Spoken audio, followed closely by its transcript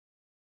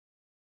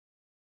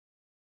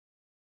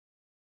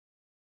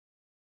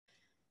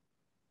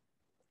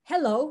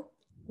Hello,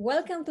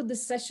 welcome to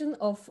this session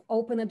of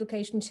Open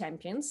Education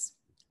Champions.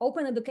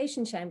 Open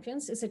Education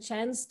Champions is a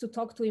chance to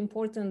talk to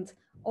important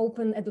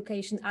open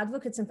education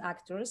advocates and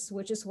actors,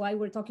 which is why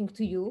we're talking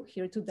to you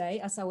here today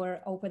as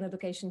our Open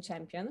Education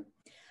Champion.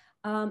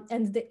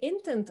 And the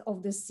intent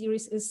of this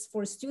series is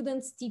for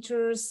students,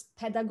 teachers,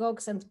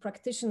 pedagogues, and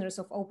practitioners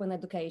of open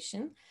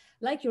education,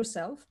 like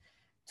yourself,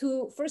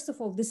 to first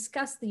of all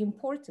discuss the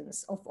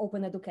importance of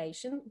open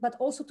education, but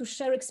also to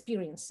share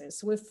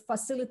experiences with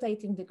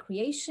facilitating the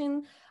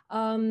creation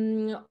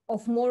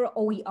of more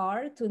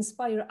OER to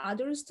inspire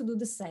others to do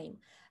the same.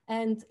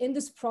 And in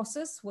this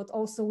process, what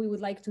also we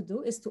would like to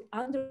do is to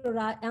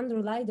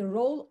underline the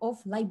role of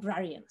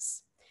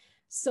librarians.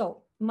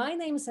 So my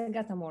name is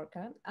Agata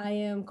Morka. I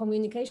am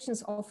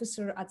Communications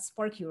Officer at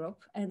SPARC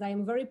Europe, and I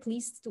am very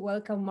pleased to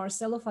welcome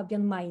Marcelo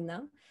Fabian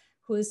Maina,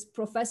 who is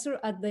professor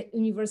at the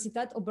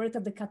Universitat Oberta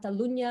de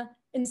Catalunya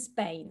in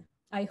Spain.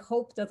 I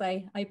hope that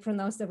I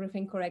pronounced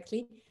everything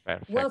correctly.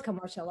 Perfect. Welcome,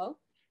 Marcelo.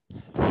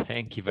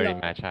 Thank you very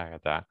much,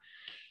 Agata.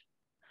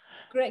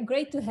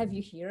 Great to have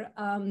you here.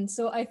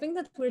 So I think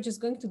that we're just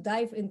going to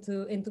dive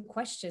into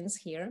questions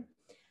here.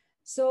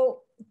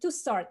 So to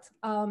start,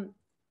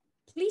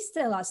 please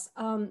tell us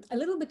a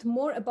little bit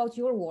more about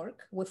your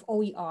work with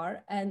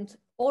OER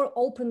or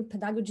open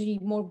pedagogy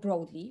more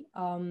broadly,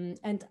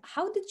 and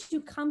how did you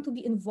come to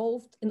be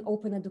involved in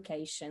open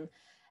education?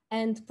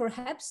 And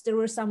perhaps there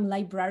were some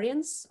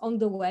librarians on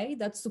the way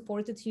that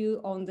supported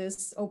you on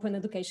this open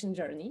education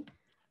journey.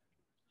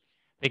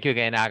 Thank you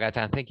again, Agata,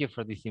 and thank you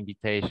for this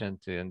invitation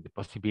and the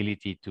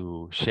possibility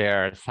to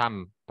share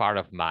some part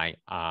of my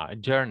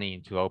journey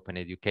into open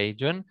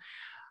education.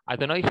 I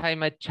don't know if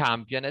I'm a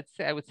champion.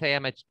 I would say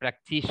I'm a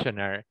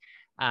practitioner.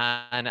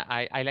 And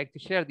I like to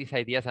share these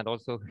ideas and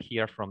also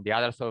hear from the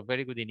others. So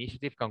very good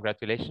initiative.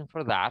 Congratulations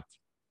for that.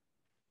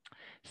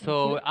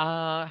 So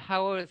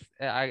how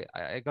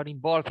I got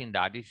involved in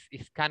that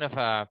is kind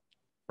of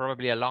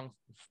probably a long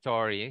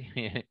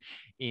story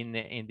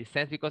in the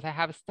sense, because I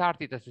have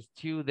started as a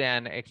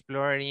student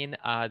exploring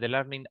the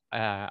learning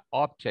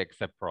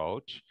objects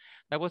approach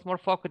that was more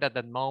focused at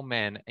that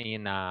moment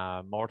in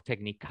more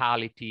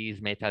technicalities,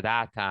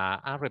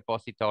 metadata, and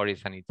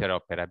repositories and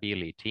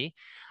interoperability.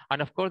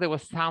 And of course, there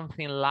was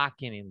something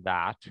lacking in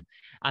that.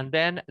 And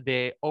then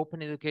the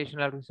open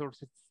educational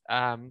resources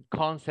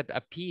concept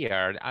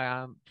appeared,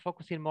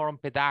 focusing more on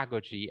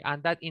pedagogy,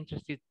 and that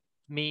interested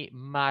me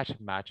much,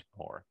 much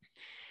more.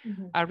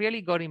 I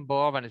really got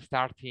involved and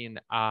starting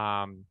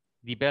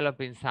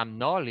developing some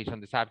knowledge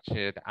on the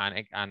subject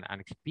and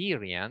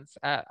experience,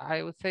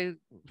 I would say,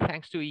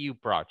 thanks to EU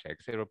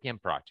projects, European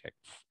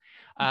projects.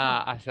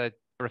 As a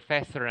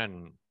professor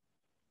and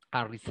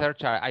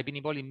researcher, I've been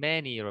involved in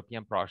many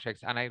European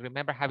projects, and I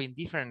remember having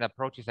different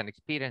approaches and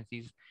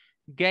experiences,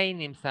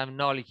 gaining some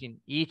knowledge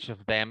in each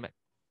of them,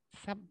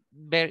 some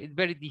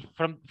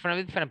from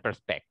a different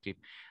perspective.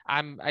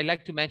 I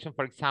like to mention,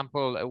 for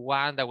example,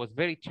 one that was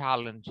very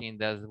challenging,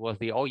 that was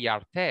the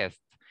OER test.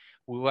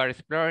 We were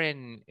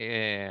exploring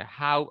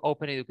how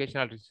open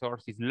educational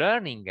resources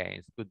learning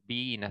gains could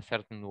be in a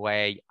certain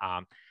way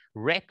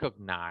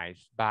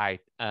recognized by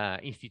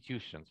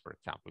institutions, for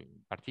example,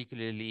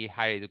 particularly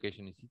higher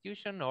education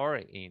institution or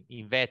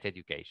in vet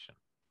education.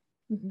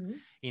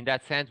 In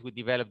that sense, we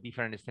developed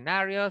different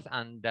scenarios,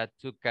 and that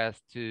took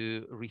us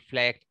to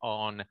reflect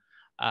on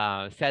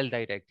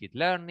self-directed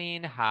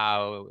learning,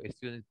 how a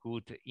student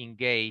could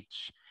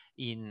engage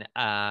in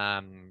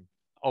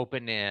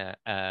open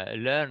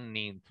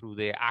learning through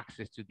the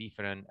access to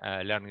different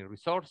learning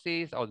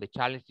resources, all the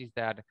challenges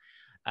that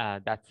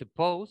that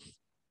suppose.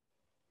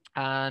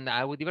 And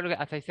I would develop,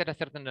 as I said, a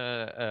certain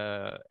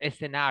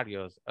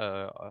scenarios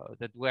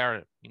that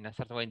were in a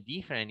certain way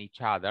different in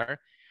each other,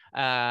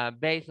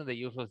 based on the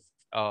use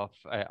of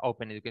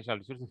open educational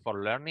resources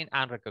for learning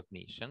and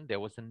recognition. There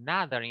was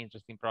another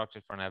interesting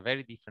project from a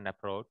very different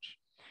approach.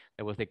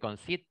 There was the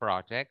Conceit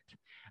project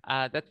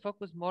that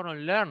focused more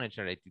on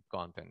learner-generated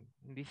content.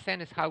 In this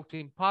sense, how to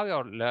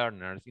empower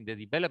learners in the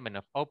development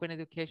of open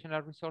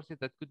educational resources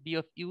that could be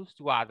of use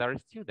to other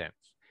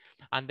students.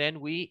 And then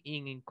we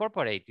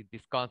incorporated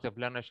this concept of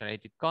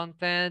learner-generated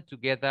content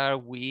together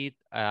with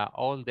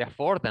all the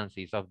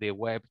affordances of the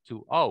Web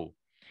 2.0,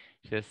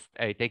 just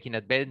taking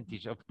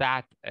advantage of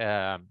that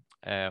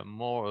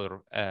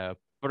more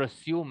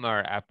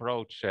prosumer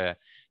approach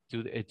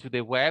to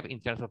the web in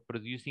terms of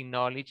producing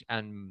knowledge,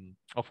 and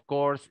of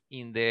course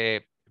in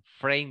the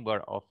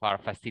framework of our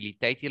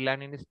facilitated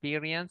learning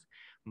experience,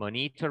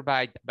 monitored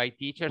by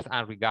teachers,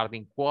 and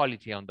regarding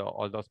quality on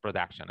all those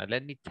production. And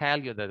let me tell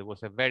you that it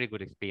was a very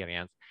good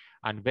experience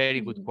and very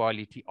good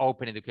quality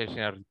open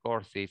educational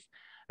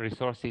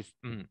resources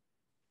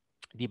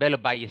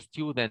developed by a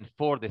student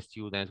for the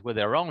students with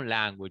their own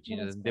language,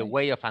 and the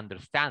way of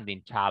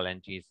understanding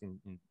challenges in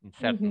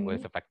certain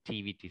ways of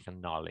activities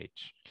and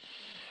knowledge.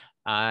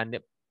 And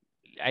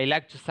I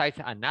like to cite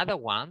another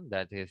one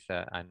that is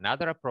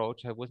another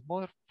approach. I was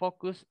more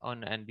focused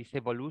on this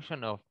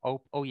evolution of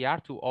OER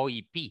to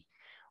OEP,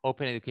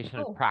 open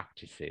educational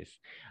practices.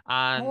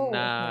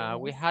 And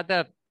we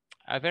had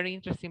a very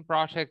interesting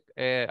project,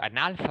 an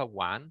alpha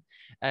one,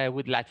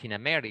 with Latin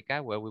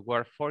America, where we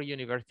were 4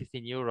 universities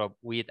in Europe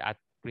with,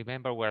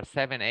 remember, we're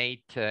 7,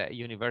 8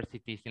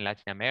 universities in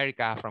Latin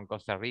America, from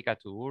Costa Rica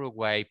to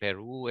Uruguay,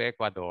 Peru,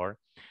 Ecuador.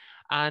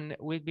 And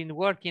we've been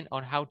working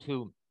on how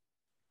to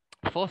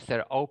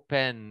foster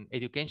open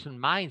education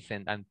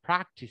mindset and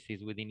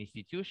practices within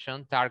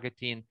institutions,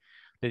 targeting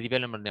the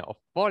development of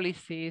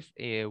policies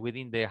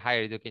within the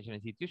higher education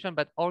institution,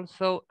 but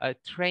also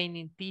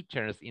training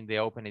teachers in the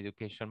open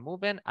education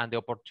movement and the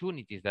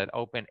opportunities that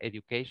open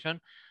education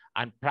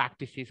and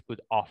practices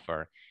could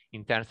offer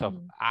in terms of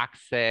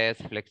access,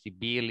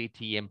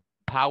 flexibility,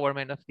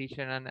 empowerment of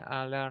teachers and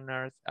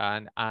learners,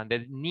 and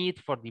the need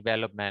for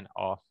development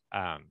of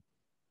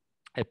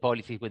a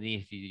policy within the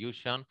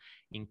institution,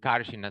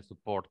 encouraging and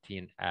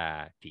supporting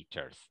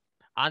teachers.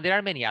 And there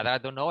are many other, I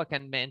don't know, I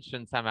can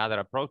mention some other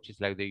approaches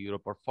like the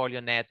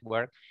Europortfolio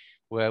network,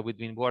 where we've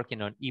been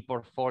working on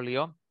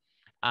e-portfolio.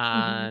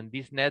 And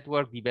this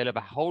network developed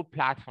a whole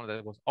platform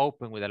that was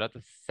open with a lot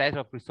of set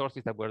of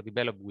resources that were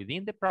developed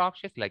within the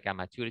project, like a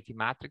maturity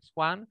matrix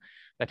one,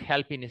 that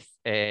helping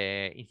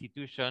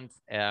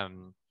institutions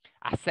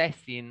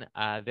assessing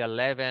the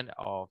level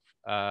of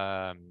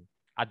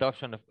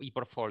adoption of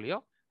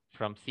e-portfolio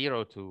from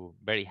 0 to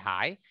very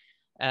high.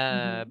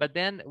 But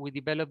then we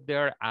developed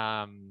there,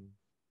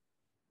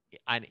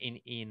 and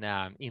in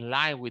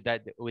line with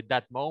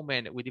that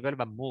moment, we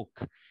developed a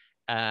MOOC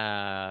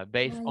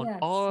based on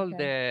all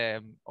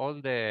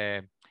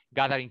the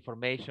gathered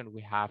information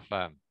we have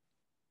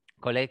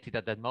collected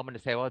at that moment,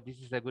 to say, oh, this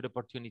is a good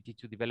opportunity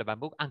to develop a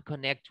MOOC and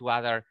connect to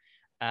other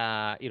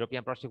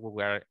European projects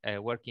where we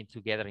were working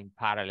together in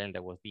parallel.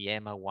 There was the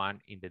EMA one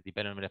in the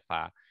development of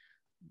a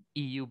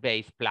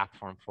EU-based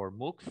platform for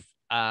MOOCs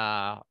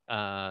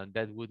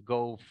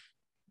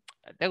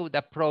that would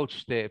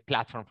approach the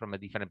platform from a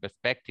different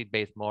perspective,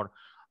 based more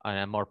on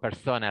a more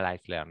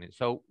personalized learning.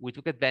 So we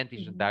took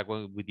advantage of that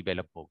when we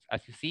developed MOOCs.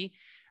 As you see,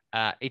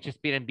 each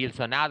experience builds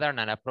on other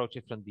and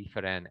approaches from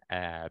different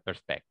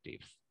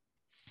perspectives.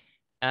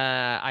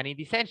 And in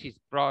this sense, this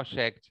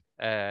project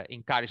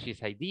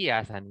encourages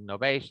ideas and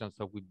innovation.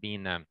 So we've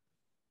been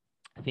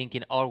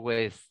thinking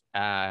always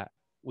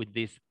with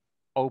this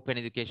open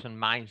education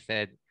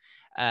mindset,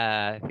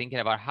 thinking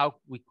about how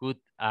we could,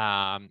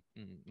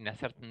 in a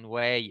certain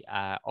way,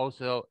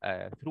 also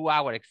through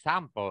our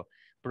example,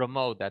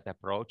 promote that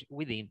approach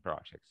within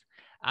projects.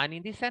 And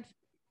in this sense,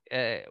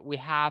 we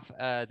have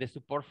the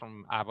support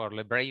from our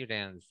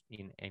librarians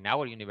in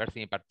our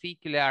university in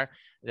particular,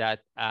 that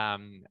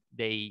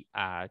they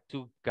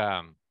took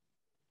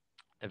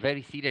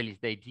very seriously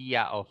the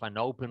idea of an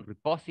open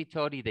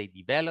repository. They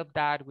developed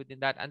that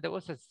within that, and there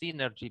was a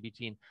synergy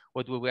between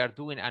what we were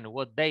doing and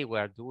what they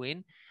were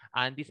doing.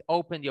 And this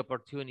opened the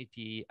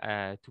opportunity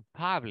to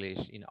publish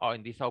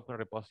in this open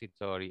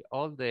repository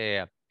all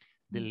the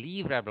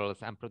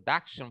deliverables and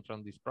production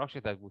from this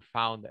project that we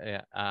found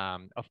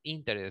of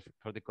interest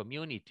for the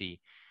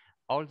community.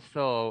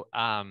 Also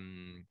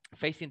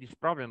facing this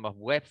problem of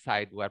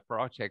website where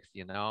projects,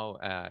 you know,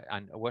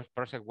 and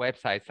project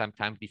websites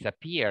sometimes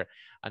disappear,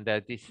 and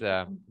that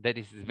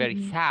is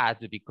very sad,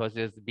 because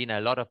there's been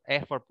a lot of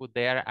effort put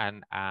there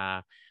and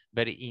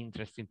very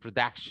interesting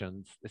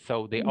productions.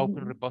 So the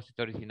open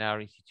repositories in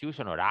our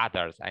institution, or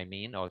others, I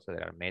mean, also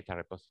there are meta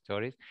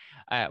repositories,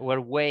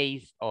 were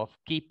ways of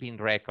keeping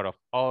record of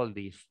all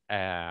these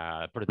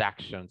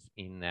productions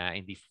in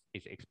these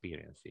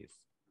experiences.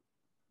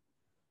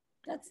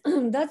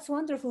 That's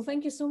wonderful.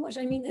 Thank you so much.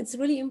 I mean, it's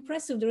really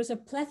impressive. There is a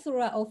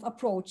plethora of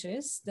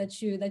approaches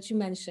that you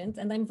mentioned,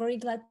 and I'm very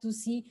glad to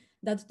see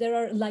that there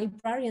are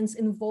librarians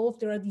involved.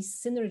 There are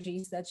these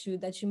synergies that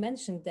you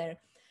mentioned there.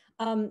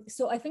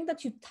 So I think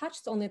that you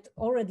touched on it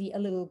already a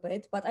little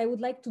bit, but I would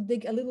like to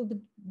dig a little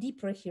bit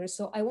deeper here.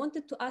 So I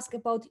wanted to ask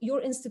about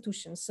your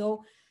institution.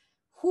 So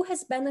who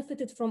has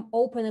benefited from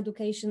open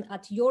education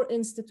at your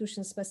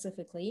institution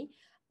specifically,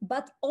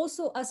 but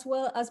also as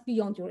well as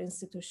beyond your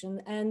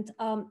institution? And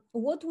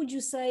what would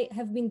you say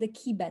have been the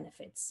key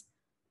benefits?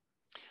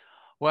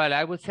 Well,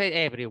 I would say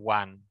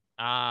everyone,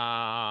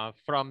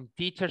 from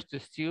teachers to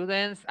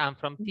students, and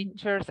from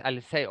teachers,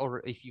 I'll say,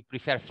 or if you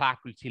prefer,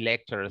 faculty,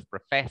 lecturers,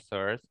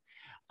 professors,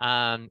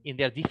 in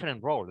their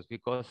different roles,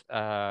 because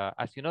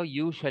as you know,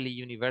 usually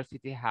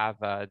universities have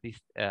this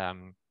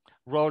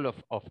role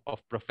of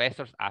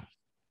professors as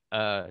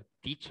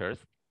teachers,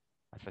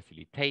 as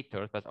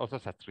facilitators, but also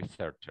as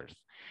researchers.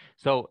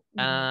 So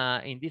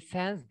in this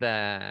sense,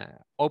 the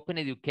open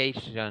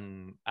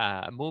education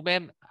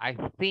movement, I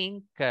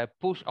think,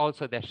 push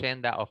also the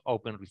agenda of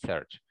open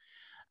research.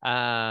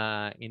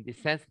 In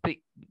this sense,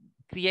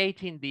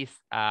 creating this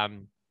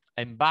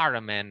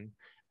environment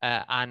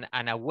and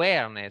an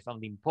awareness on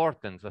the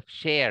importance of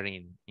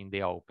sharing in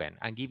the open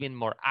and giving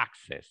more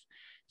access.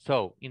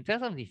 So in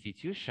terms of the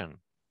institution,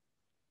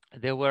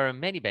 there were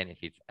many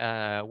benefits.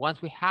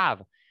 Once we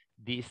have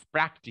these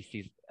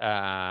practices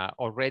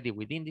already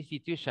within the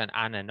institution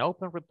and an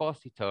open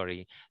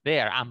repository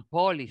there and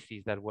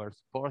policies that were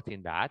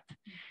supporting that,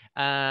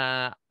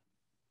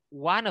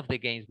 one of the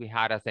gains we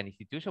had as an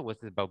institution was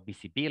about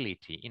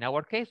visibility. In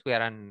our case, we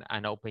are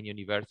an open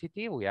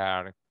university. We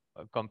are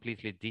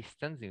completely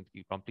distant,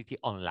 completely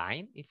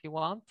online, if you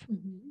want.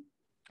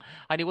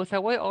 And it was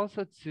a way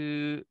also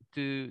to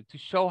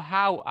show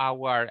how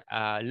our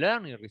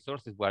learning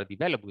resources were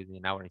developed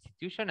within our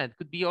institution, and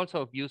could be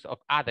also of use of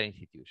other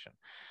institutions.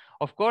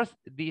 Of course,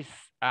 this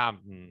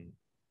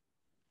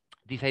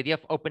idea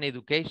of open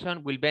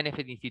education will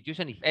benefit the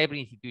institution if every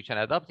institution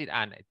adopts it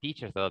and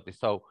teachers adopt it.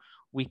 So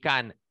we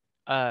can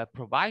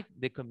provide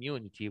the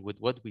community with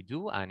what we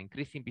do and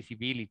increasing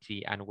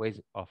visibility and ways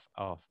of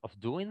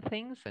doing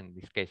things, in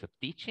this case of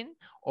teaching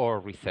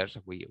or research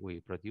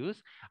we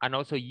produce, and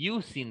also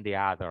using the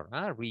other,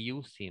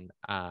 reusing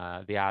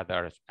the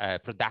others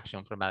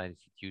production from other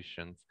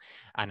institutions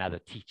and other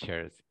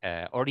teachers,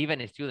 or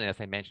even a student, as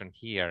I mentioned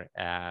here,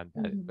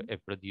 that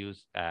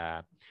produce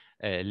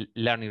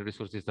learning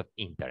resources of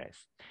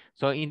interest.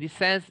 So in this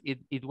sense,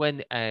 it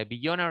went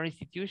beyond our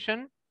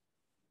institution.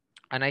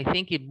 And I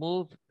think it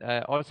moved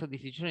also the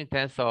institution in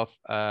terms of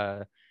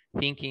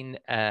thinking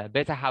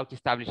better how to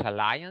establish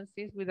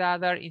alliances with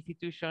other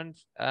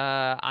institutions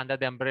under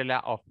the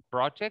umbrella of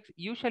projects,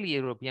 usually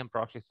European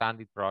projects,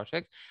 funded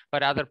projects,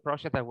 but other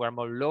projects that were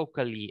more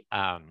locally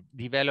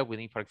developed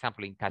within, for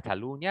example, in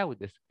Catalonia, with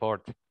the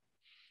support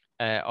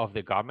of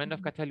the government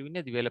of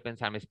Catalonia, developing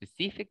some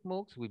specific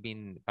MOOCs. We've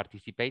been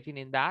participating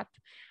in that,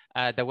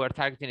 that were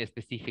targeting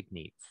specific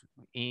needs.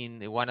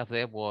 One of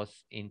them was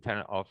in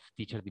terms of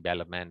teacher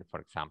development,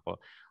 for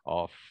example,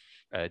 of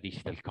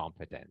digital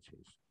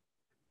competencies.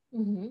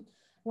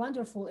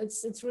 Wonderful.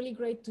 It's really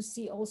great to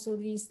see also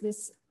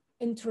this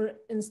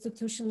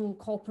inter-institutional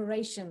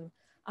cooperation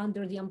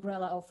under the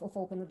umbrella of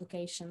open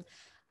education.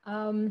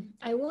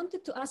 I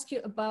wanted to ask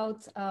you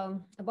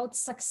about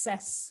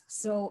success.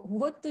 So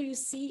what do you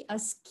see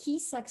as key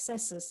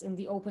successes in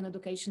the open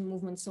education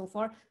movement so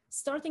far,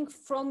 starting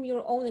from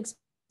your own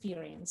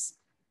experience?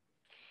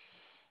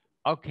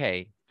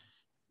 Okay.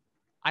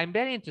 I'm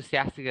very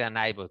enthusiastic and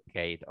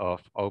advocate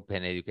of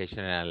open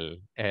educational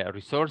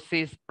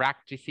resources,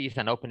 practices,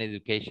 and open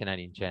education and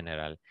in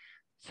general.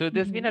 So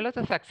there's been a lot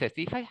of success.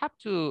 If I have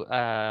to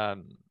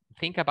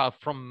think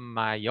about from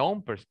my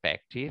own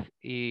perspective,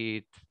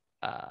 it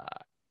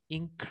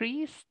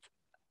increased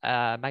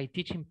my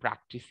teaching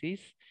practices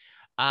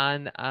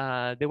and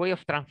the way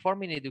of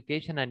transforming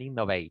education and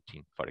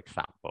innovating, for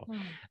example.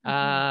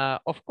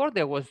 Of course,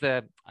 there was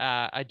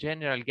a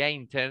general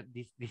gain,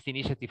 this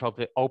initiative of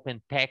the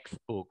open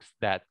textbooks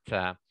that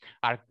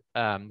are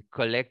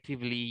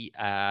collectively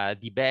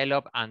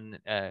developed and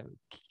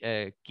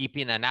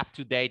keeping an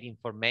up-to-date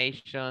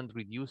information,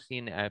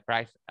 reducing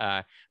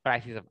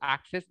prices of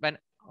access. But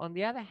on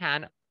the other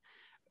hand,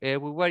 we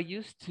were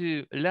used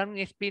to learning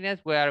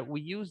experience where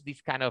we use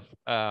this kind of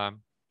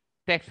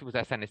textbooks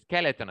as a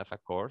skeleton of a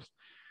course,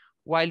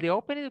 while the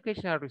open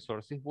educational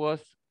resources was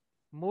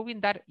moving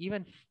that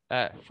even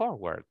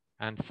forward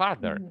and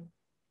further.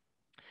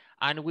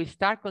 And we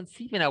start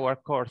conceiving our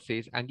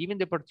courses and giving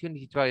the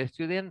opportunity to our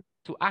students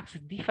to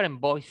access different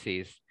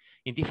voices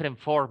in different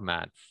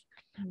formats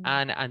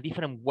and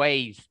different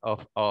ways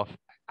of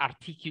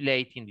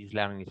articulating these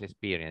learning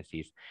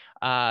experiences.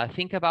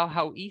 Think about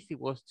how easy it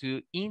was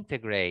to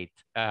integrate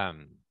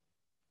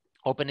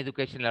open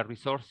educational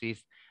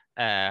resources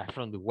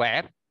from the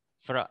web,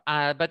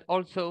 but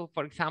also,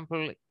 for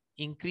example,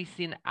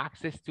 increasing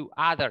access to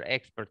other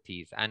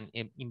expertise and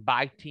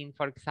inviting,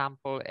 for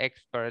example,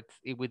 experts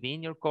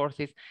within your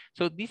courses.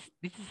 So this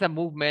is a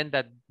movement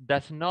that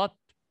does not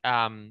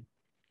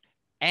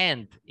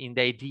end in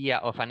the idea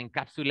of an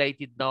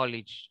encapsulated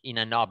knowledge in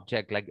an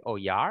object like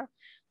OER,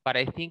 but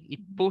I think it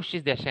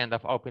pushes the agenda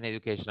of open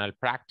educational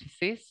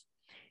practices,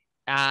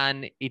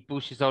 and it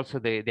pushes also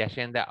the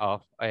agenda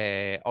of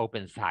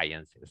open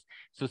sciences.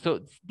 So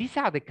these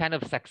are the kind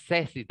of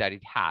successes that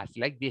it has,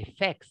 like the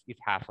effects it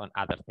has on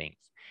other things.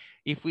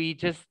 If we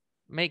just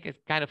make a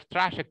kind of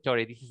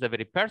trajectory, this is a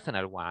very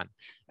personal one,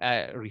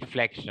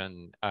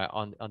 reflection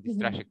on this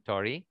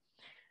trajectory.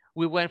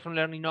 We went from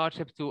learning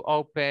objects to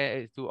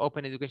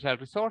open educational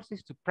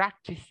resources, to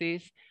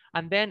practices.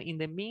 And then in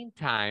the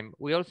meantime,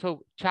 we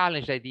also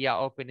challenged the idea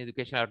of open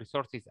educational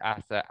resources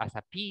as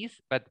a piece,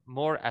 but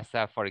more as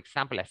a, for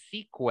example, a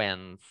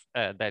sequence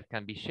that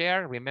can be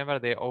shared. Remember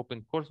the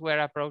open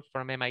courseware approach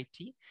from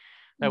MIT?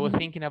 I was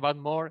thinking about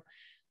more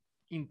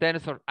in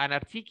terms of an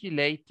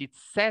articulated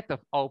set of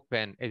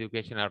open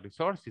educational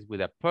resources with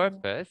a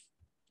purpose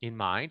in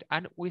mind,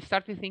 and we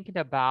started thinking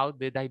about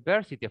the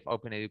diversity of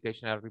open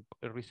educational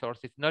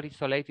resources, not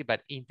isolated, but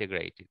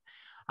integrated.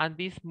 And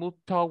this moved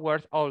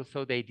towards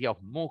also the idea of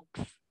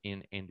MOOCs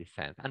in this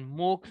sense. And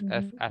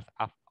MOOCs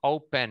as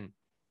open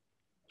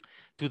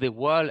to the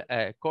world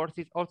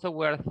courses also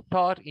were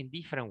thought in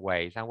different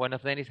ways. And one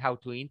of them is how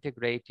to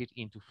integrate it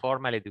into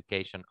formal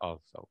education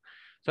also.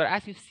 So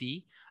as you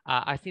see,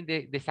 I think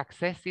the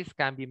successes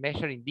can be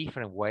measured in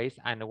different ways.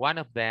 And one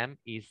of them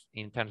is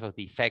in terms of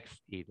the effects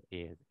it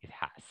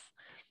has.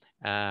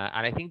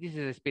 And I think this is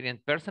an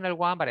experience personal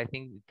one, but I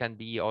think it can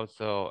be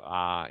also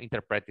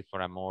interpreted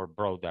for a more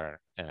broader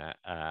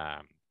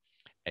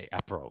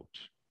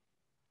approach.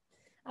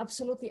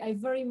 Absolutely. I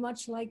very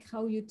much like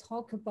how you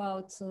talk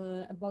about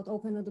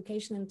open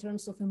education in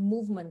terms of a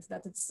movement,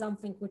 that it's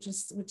something which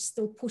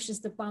still pushes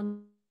the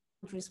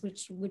boundaries,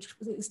 which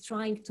is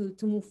trying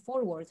to move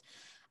forward.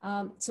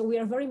 So we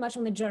are very much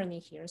on a journey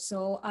here.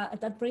 So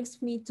that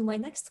brings me to my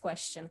next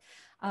question.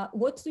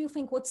 What do you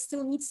think, what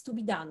still needs to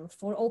be done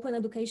for open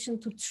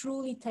education to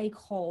truly take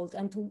hold,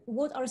 and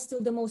what are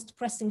still the most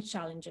pressing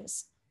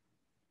challenges?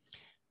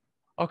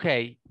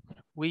 Okay,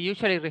 we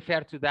usually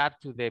refer to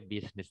that to the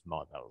business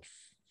models.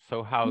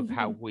 So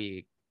how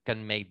we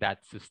can make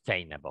that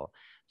sustainable.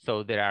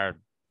 So there are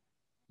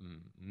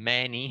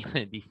many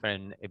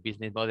different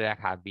business models that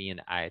have been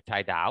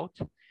tried out.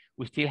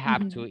 We still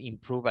have to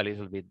improve a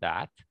little bit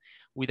that.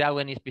 Without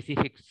any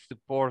specific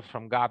support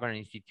from government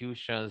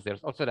institutions,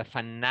 there's also the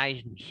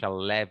financial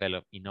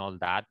level in all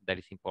that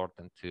is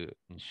important to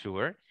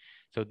ensure.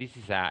 So this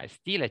is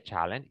still a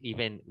challenge,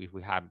 even if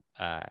we have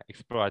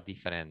explored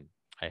different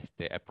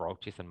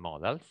approaches and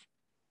models.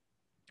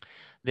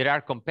 There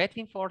are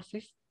competing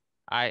forces,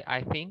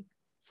 I think,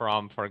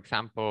 from, for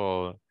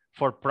example,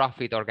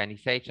 for-profit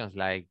organizations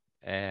like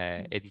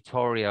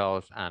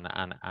editorials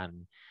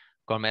and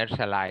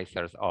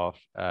commercializers of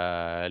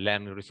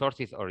learning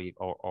resources or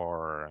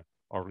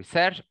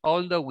research.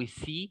 Although we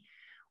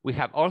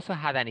have also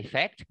had an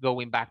effect,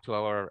 going back to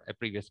our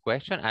previous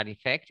question, an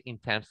effect in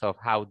terms of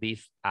how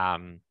these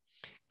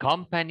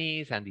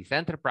companies and these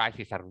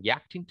enterprises are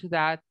reacting to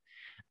that.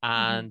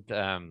 And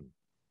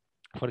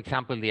for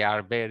example, they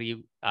are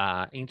very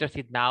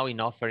interested now in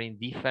offering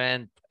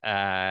different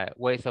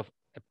ways of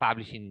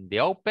publishing in the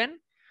open.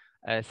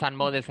 Some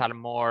models are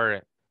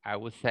more, I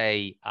would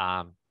say,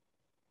 how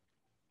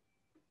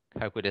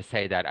could I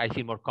say that? I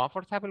feel more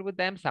comfortable with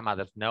them, some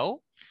others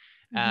no.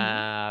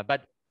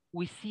 But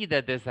we see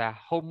that there's a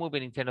whole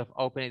movement in terms of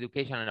open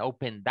education and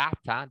open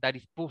data that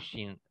is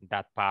pushing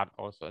that part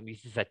also. And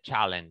this is a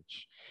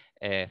challenge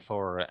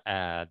for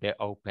the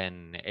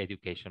open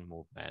education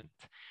movement.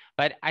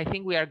 But I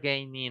think we are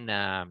gaining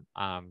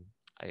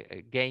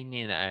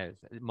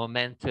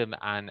momentum,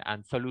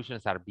 and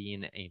solutions are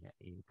being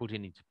put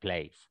into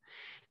place.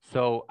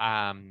 So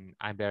I'm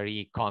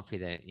very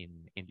confident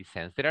in this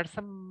sense. There are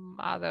some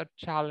other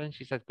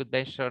challenges I could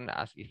mention,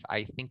 as if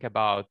I think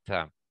about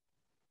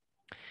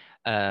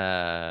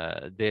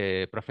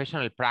the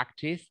professional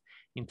practice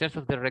in terms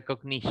of the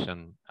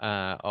recognition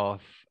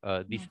of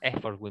this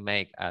effort we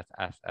make as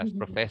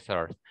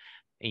professors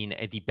in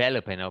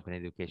developing open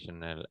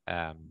educational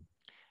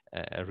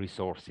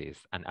resources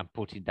and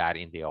putting that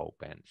in the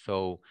open.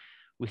 So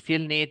we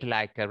still need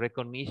like a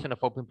recognition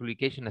of open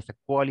publication as a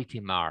quality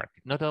mark,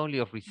 not only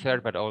of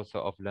research, but also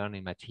of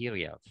learning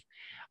materials.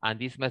 And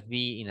this must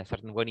be in a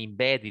certain way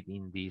embedded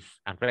in this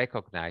and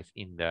recognized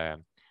in the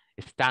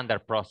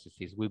standard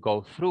processes we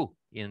go through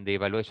in the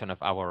evaluation of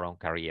our own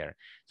career.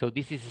 So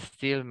this is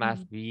still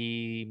must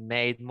be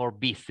made more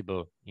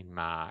visible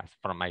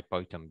from my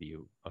point of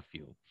view.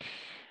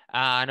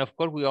 And of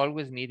course, we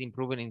always need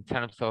improvement in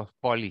terms of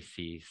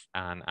policies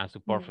and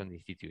support from the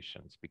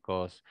institutions,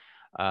 because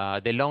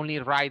the lonely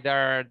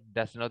rider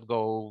does not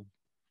go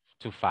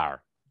too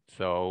far.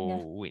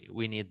 So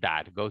we need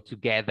that, go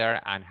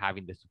together and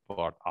having the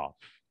support of.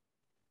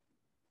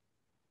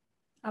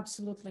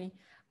 Absolutely.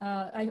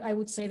 I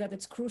would say that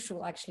it's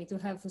crucial actually to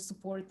have the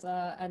support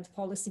and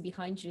policy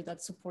behind you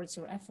that supports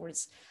your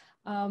efforts.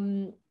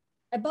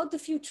 About the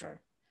future.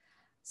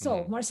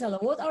 So Marcelo,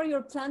 what are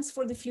your plans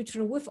for the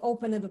future with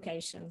open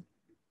education?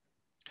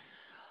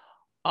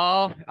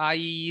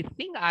 I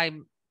think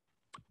I'm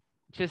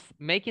just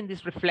making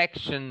this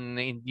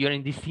reflection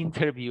during this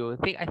interview.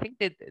 I think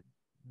that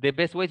the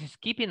best way is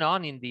keeping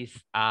on in this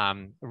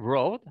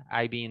road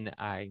I've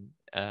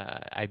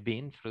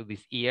been through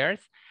these years.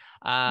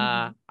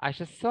 I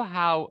just saw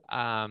how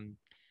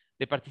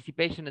the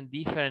participation in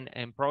different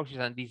approaches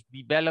and this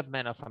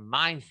development of a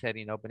mindset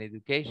in open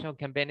education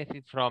can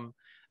benefit from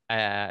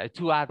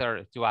two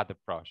other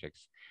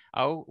projects.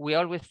 We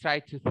always try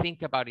to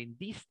think about in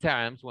these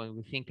terms when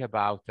we think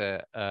about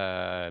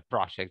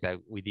projects that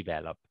we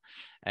develop.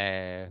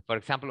 For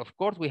example, of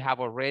course, we have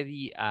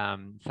already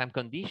some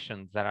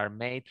conditions that are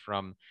made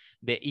from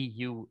the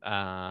EU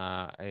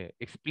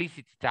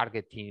explicitly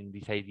targeting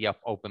this idea of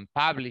open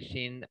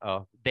publishing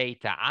of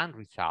data and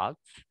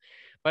results,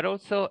 but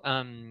also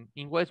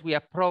in ways we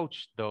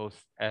approach those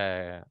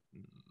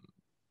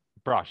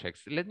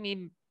projects. Let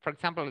me, for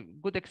example,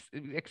 good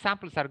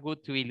examples are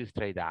good to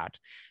illustrate that.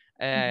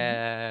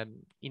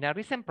 In a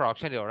recent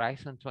project,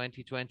 Horizon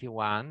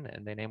 2021,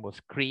 and the name was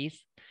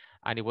CREASE,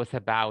 and it was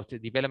about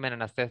development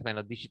and assessment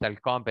of digital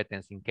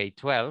competence in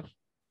K-12.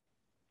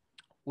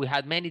 We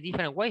had many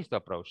different ways to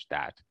approach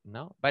that,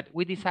 but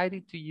we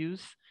decided to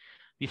use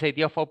this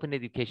idea of open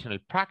educational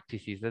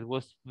practices that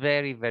was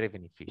very, very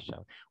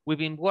beneficial. We've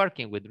been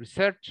working with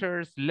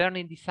researchers,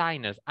 learning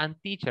designers, and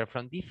teachers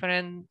from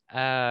different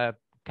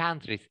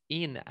countries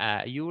in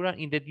Europe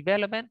in the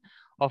development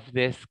of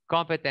this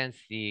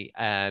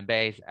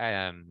competency-based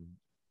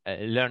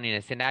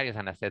learning scenarios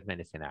and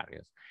assessment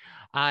scenarios.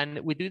 And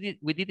we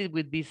did it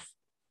with this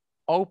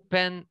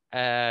open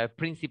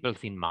principles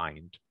in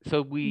mind.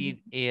 So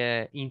we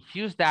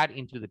infused that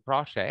into the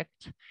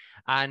project,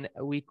 and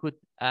we could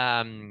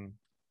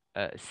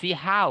see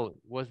how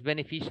was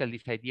beneficial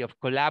this idea of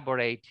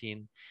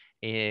collaborating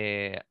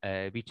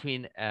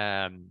between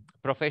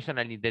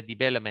professionals in the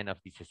development of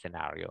this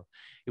scenario.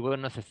 It was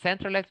not a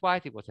centralized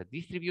wide, it was a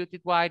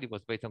distributed wide, it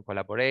was based on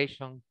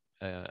collaboration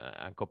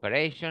and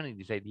cooperation, in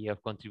this idea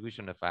of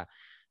contribution of a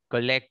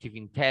collective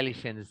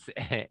intelligence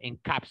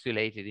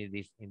encapsulated in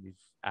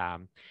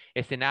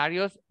these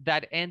scenarios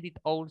that ended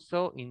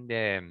also in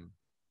the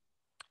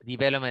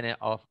development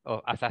of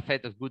as a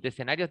set of good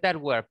scenarios that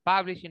were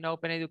published in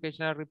open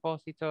educational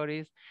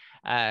repositories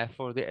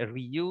for the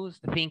reuse,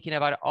 thinking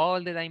about all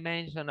the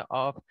dimension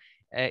of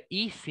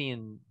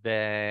easing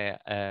the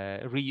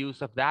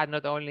reuse of that,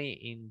 not only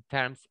in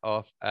terms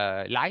of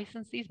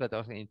licenses, but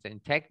also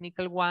in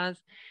technical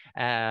ones.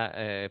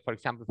 For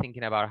example,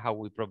 thinking about how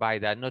we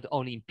provide that not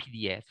only in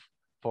PDF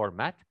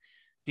format.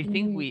 The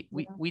thing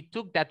we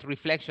took that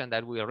reflection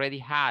that we already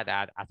had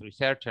as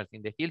researchers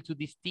in the field to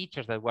these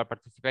teachers that were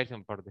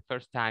participating for the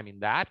first time in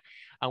that,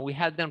 and we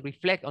had them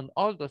reflect on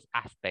all those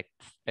aspects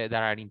that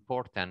are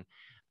important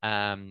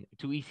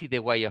to ease the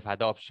way of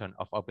adoption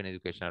of open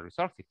educational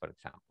resources, for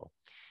example.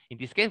 In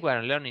this case, we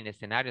are learning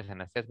scenarios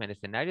and assessment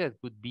scenarios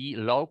that could be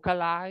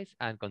localized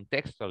and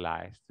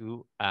contextualized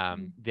to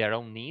their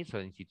own needs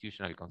or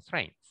institutional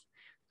constraints.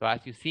 So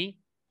as you see,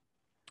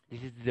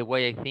 this is the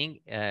way I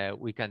think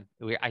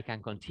I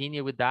can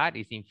continue with that,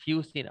 is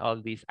infusing all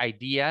these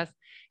ideas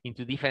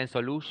into different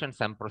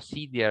solutions and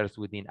procedures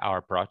within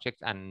our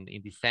projects, and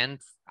in this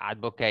sense,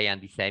 advocate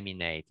and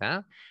disseminate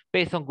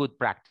based on good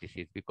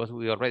practices, because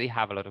we already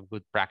have a lot of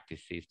good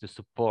practices to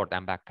support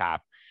and back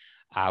up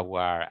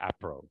our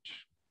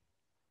approach.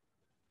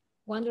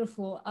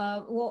 Wonderful.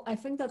 Well, I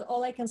think that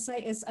all I can say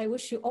is I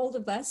wish you all the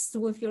best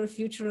with your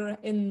future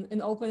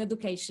in open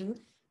education.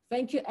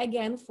 Thank you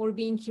again for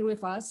being here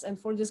with us and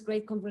for this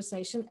great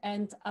conversation.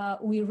 And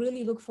we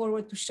really look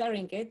forward to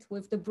sharing it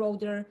with the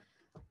broader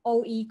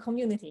OE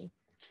community.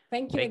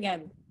 Thank you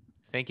again.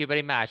 Thank you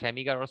very much. I'm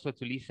eager also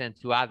to listen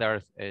to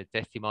others'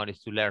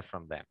 testimonies to learn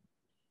from them.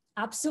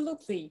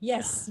 Absolutely.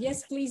 Yes.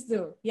 Yes, please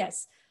do.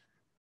 Yes.